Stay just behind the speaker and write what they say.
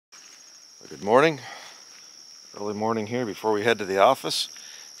Good morning. Early morning here before we head to the office.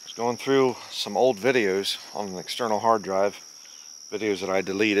 I was going through some old videos on an external hard drive, videos that I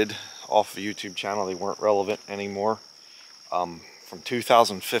deleted off the YouTube channel. They weren't relevant anymore, from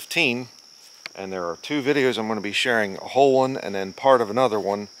 2015, and there are two videos I'm going to be sharing, a whole one and then part of another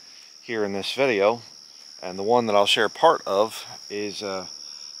one here in this video. And the one that I'll share part of is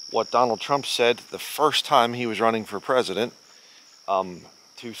what Donald Trump said the first time he was running for president,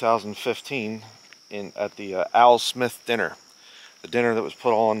 2015, at the Al Smith dinner. The dinner that was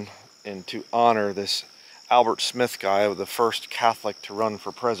put on to honor this Albert Smith guy, the first Catholic to run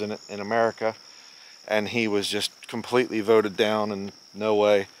for president in America. And he was just completely voted down, and no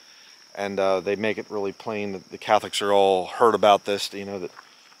way. And they make it really plain that the Catholics are all heard about this, you know, that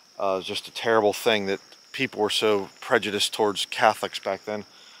it's just a terrible thing that people were so prejudiced towards Catholics back then.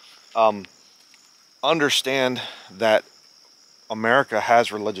 Understand that America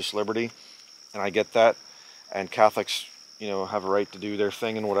has religious liberty, and I get that, and Catholics, you know, have a right to do their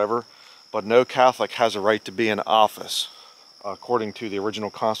thing and whatever, but no Catholic has a right to be in office according to the original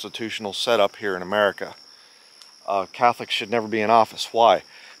constitutional setup here in America. Catholics should never be in office. Why?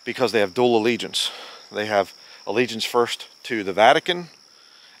 Because they have dual allegiance. They have allegiance first to the Vatican,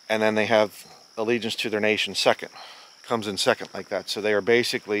 and then they have allegiance to their nation second. It comes in second like that. So they are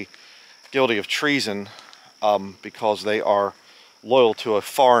basically guilty of treason because they are loyal to a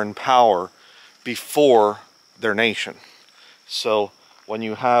foreign power before their nation. So when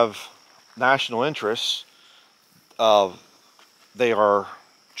you have national interests, they are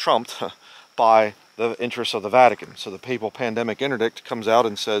trumped by the interests of the Vatican. So the papal pandemic interdict comes out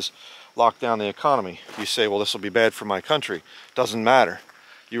and says, lock down the economy. You say, well, this will be bad for my country. Doesn't matter.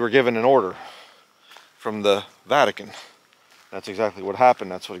 You were given an order from the Vatican. That's exactly what happened.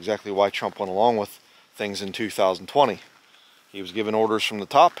 That's exactly why Trump went along with things in 2020. He was given orders from the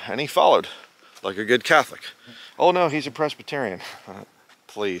top, and he followed, like a good Catholic. Oh no, he's a Presbyterian.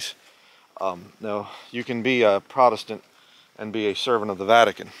 Please. No, you can be a Protestant and be a servant of the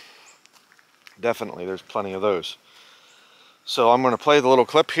Vatican. Definitely, there's plenty of those. So I'm going to play the little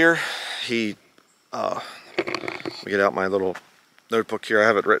clip here. Let me get out my little notebook here. I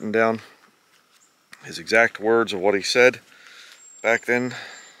have it written down. His exact words of what he said back then.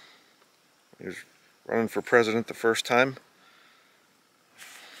 He was running for president the first time.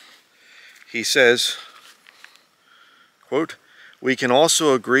 He says, quote, "We can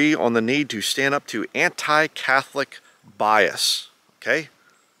also agree on the need to stand up to anti-Catholic bias." Okay?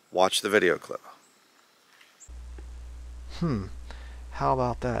 Watch the video clip. How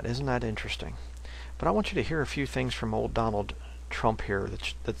about that? Isn't that interesting? But I want you to hear a few things from old Donald Trump here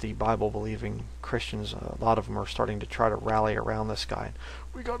that the Bible-believing Christians, a lot of them are starting to try to rally around this guy.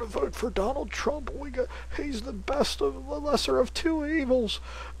 We got to vote for Donald Trump. He's the best of the lesser of two evils.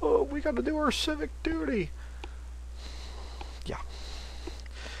 We got to do our civic duty. Yeah.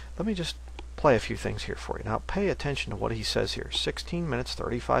 Let me just play a few things here for you. Now pay attention to what he says here. 16 minutes,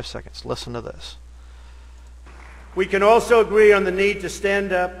 35 seconds. Listen to this. We can also agree on the need to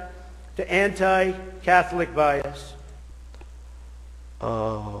stand up to anti-Catholic bias.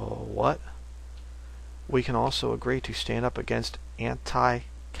 What? We can also agree to stand up against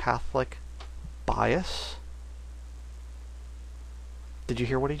anti-Catholic bias? Did you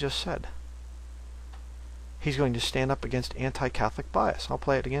hear what he just said? He's going to stand up against anti-Catholic bias. I'll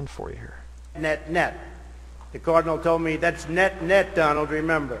play it again for you here. Net. The Cardinal told me that's net, Donald,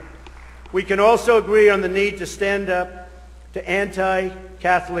 remember. We can also agree on the need to stand up to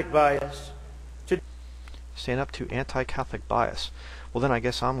anti-Catholic bias. Stand up to anti-Catholic bias. Well, then I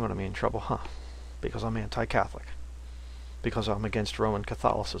guess I'm going to be in trouble, huh? Because I'm anti-Catholic. Because I'm against Roman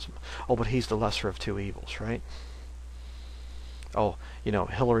Catholicism. Oh, but he's the lesser of two evils, right? Oh, you know,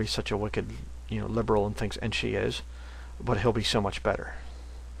 Hillary's such a wicked, liberal and thinks, and she is, but he'll be so much better.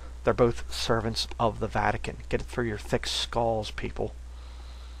 They're both servants of the Vatican. Get it through your thick skulls, people.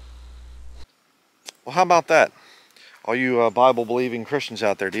 Well, how about that? All you Bible-believing Christians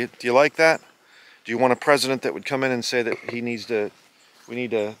out there, do you like that? Do you want a president that would come in and say that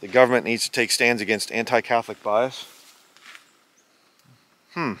the government needs to take stands against anti-Catholic bias?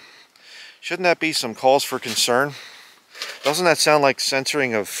 Shouldn't that be some cause for concern? Doesn't that sound like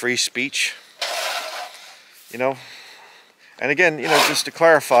censoring of free speech? You know? And again, just to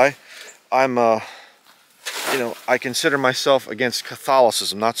clarify, I consider myself against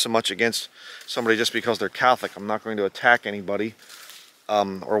Catholicism, not so much against somebody just because they're Catholic. I'm not going to attack anybody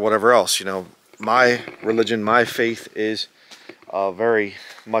or whatever else. My religion, my faith is very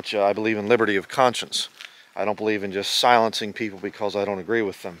much, I believe in liberty of conscience. I don't believe in just silencing people because I don't agree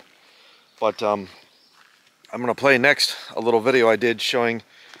with them. But I'm going to play next a little video I did showing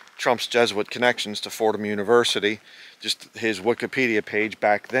Trump's Jesuit connections to Fordham University, just his Wikipedia page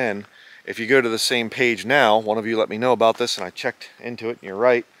back then. If you go to the same page now, one of you let me know about this and I checked into it and you're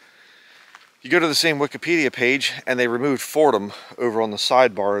right. You go to the same Wikipedia page and they removed Fordham over on the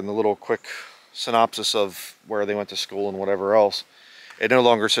sidebar in the little quick synopsis of where they went to school and whatever else. It no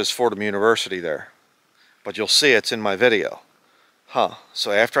longer says Fordham University there, but you'll see it's in my video.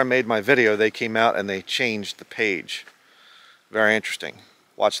 So after I made my video, they came out and they changed the page. Very interesting.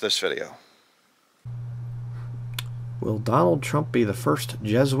 Watch this video. Will Donald Trump be the first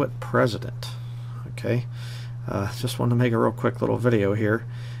Jesuit president? Okay, just wanted to make a real quick little video here,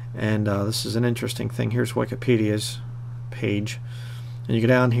 and this is an interesting thing. Here's Wikipedia's page, and you go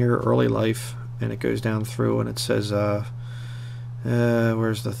down here, early life, and it goes down through, and it says,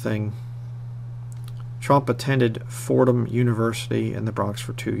 where's the thing? Trump attended Fordham University in the Bronx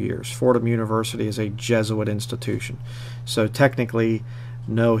for 2 years. Fordham University is a Jesuit institution. So technically,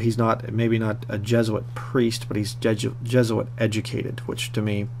 no, he's not, maybe not a Jesuit priest, but he's Jesuit educated, which to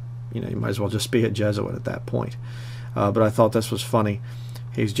me, you might as well just be a Jesuit at that point. But I thought this was funny.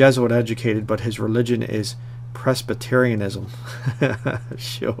 He's Jesuit educated, but his religion is Presbyterianism.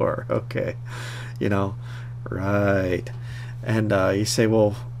 Sure, okay. Right. And you say,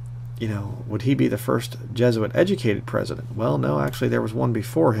 well, would he be the first Jesuit educated president? Well, no, actually there was one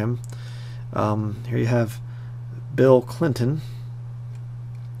before him. Here you have Bill Clinton,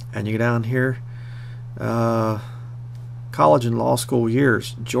 and you go down here, college and law school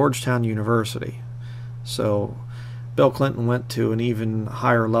years, Georgetown University. So Bill Clinton went to an even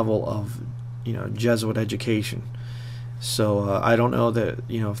higher level of Jesuit education. So I don't know that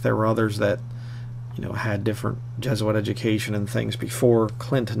if there were others that had different Jesuit education and things before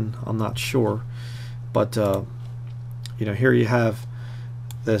Clinton. I'm not sure, but here you have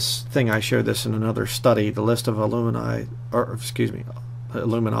this thing. I showed this in another study, the list of Illuminati. I was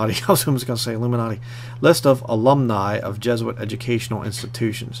going to say Illuminati. List of alumni of Jesuit educational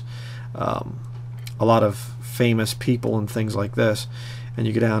institutions. A lot of famous people and things like this. And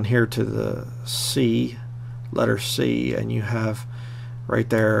you go down here to the C, letter C, and you have right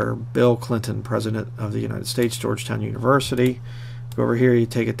there, Bill Clinton, President of the United States, Georgetown University. Go over here, you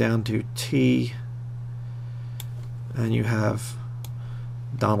take it down to T, and you have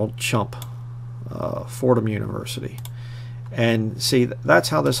Donald Trump, Fordham University. And see, that's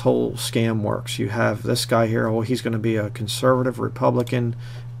how this whole scam works. You have this guy here, oh, he's going to be a conservative Republican.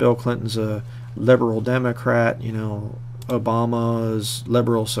 Bill Clinton's a liberal Democrat. Obama's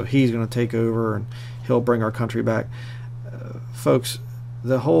liberal, so he's going to take over and he'll bring our country back. Folks,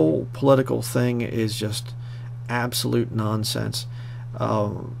 the whole political thing is just absolute nonsense.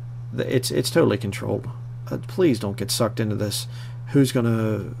 It's totally controlled. Please don't get sucked into this who's going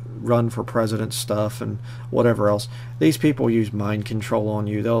to run for president stuff and whatever else. These people use mind control on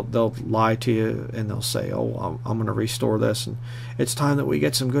you. They'll lie to you and they'll say, oh, I'm going to restore this, and it's time that we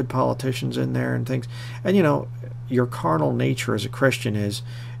get some good politicians in there and things. And your carnal nature as a Christian is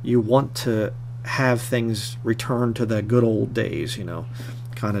you want to have things return to the good old days,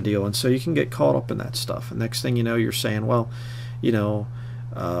 kind of deal. And so you can get caught up in that stuff. And next thing you know, you're saying, well,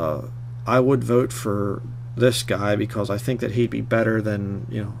 I would vote for this guy because I think that he'd be better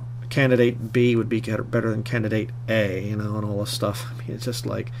than, candidate B would be better than candidate A, and all this stuff. I mean, it's just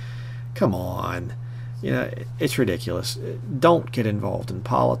like, come on. It's ridiculous. Don't get involved in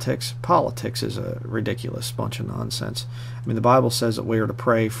politics. Politics is a ridiculous bunch of nonsense. I mean, the Bible says that we are to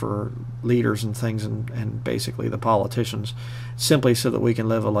pray for leaders and things, and basically the politicians, simply so that we can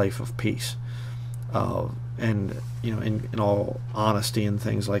live a life of peace. And in all honesty and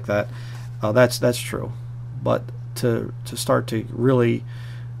things like that, that's true. But to start to really,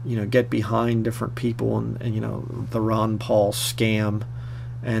 get behind different people and the Ron Paul scam,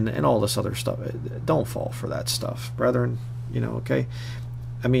 and all this other stuff. Don't fall for that stuff, brethren. Okay?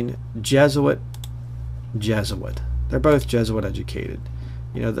 I mean, Jesuit. They're both Jesuit educated.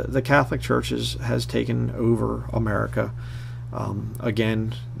 The Catholic Church has taken over America.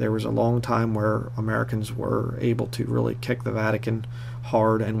 Again, there was a long time where Americans were able to really kick the Vatican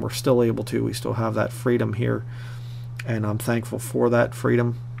hard, and we're still able to. We still have that freedom here, and I'm thankful for that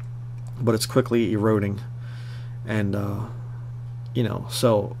freedom, but it's quickly eroding. And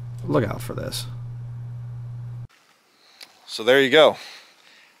so look out for this. So there you go.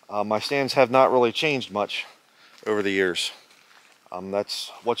 My stands have not really changed much over the years. That's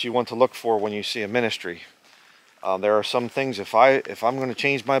what you want to look for when you see a ministry. There are some things, if I'm going to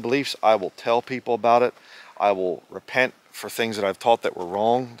change my beliefs, I will tell people about it. I will repent for things that I've taught that were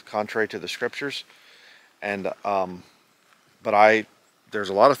wrong, contrary to the scriptures. And there's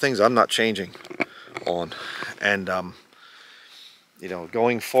a lot of things I'm not changing on. And you know,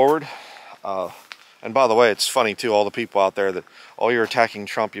 going forward, and by the way, it's funny too, all the people out there that, oh, you're attacking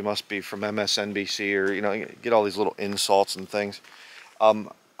Trump, you must be from MSNBC, or, you know, you get all these little insults and things.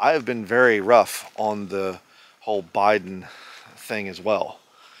 I have been very rough on the whole Biden thing as well.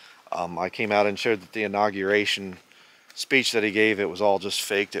 I came out and showed that the inauguration speech that he gave, it was all just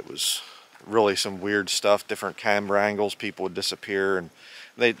faked. It was really some weird stuff, different camera angles, people would disappear, and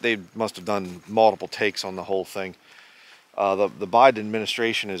they must have done multiple takes on the whole thing. The Biden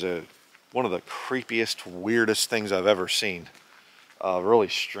administration is one of the creepiest, weirdest things I've ever seen. Really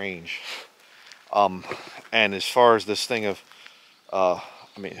strange. And as far as this thing of,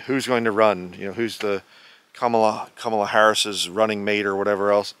 I mean, who's going to run? You know, who's the Kamala Harris's running mate or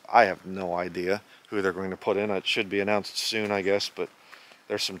whatever else? I have no idea who they're going to put in. It should be announced soon, I guess, but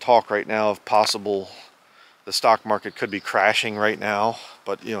there's some talk right now of possible, the stock market could be crashing right now,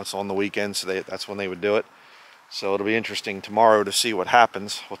 but you know, it's on the weekend, so that's when they would do it. So it'll be interesting tomorrow to see what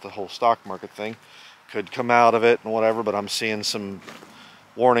happens with the whole stock market thing. Could come out of it and whatever, but I'm seeing some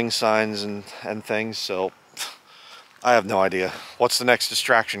warning signs and things, so I have no idea. What's the next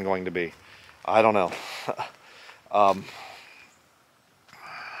distraction going to be? I don't know.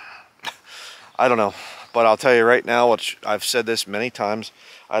 I don't know, but I'll tell you right now, which I've said this many times.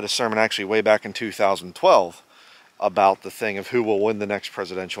 I had a sermon actually way back in 2012 about the thing of who will win the next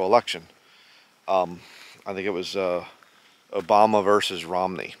presidential election. I think it was Obama versus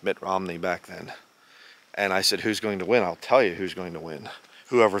Romney, Mitt Romney back then. And I said, who's going to win? I'll tell you who's going to win.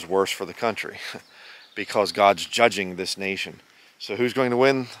 Whoever's worse for the country, because God's judging this nation. So who's going to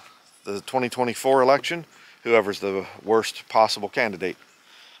win the 2024 election? Whoever's the worst possible candidate.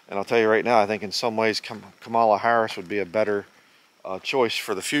 And I'll tell you right now, I think in some ways Kamala Harris would be a better choice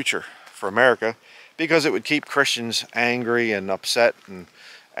for the future for America, because it would keep Christians angry and upset and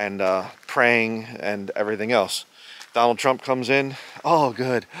praying and everything else. Donald Trump comes in, oh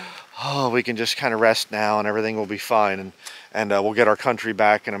good, oh we can just kind of rest now and everything will be fine, and we'll get our country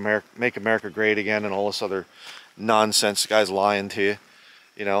back and make America great again and all this other nonsense. The guy's lying to you,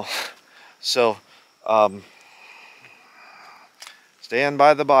 you know. So stand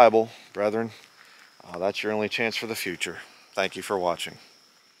by the Bible, brethren. That's your only chance for the future. Thank you for watching.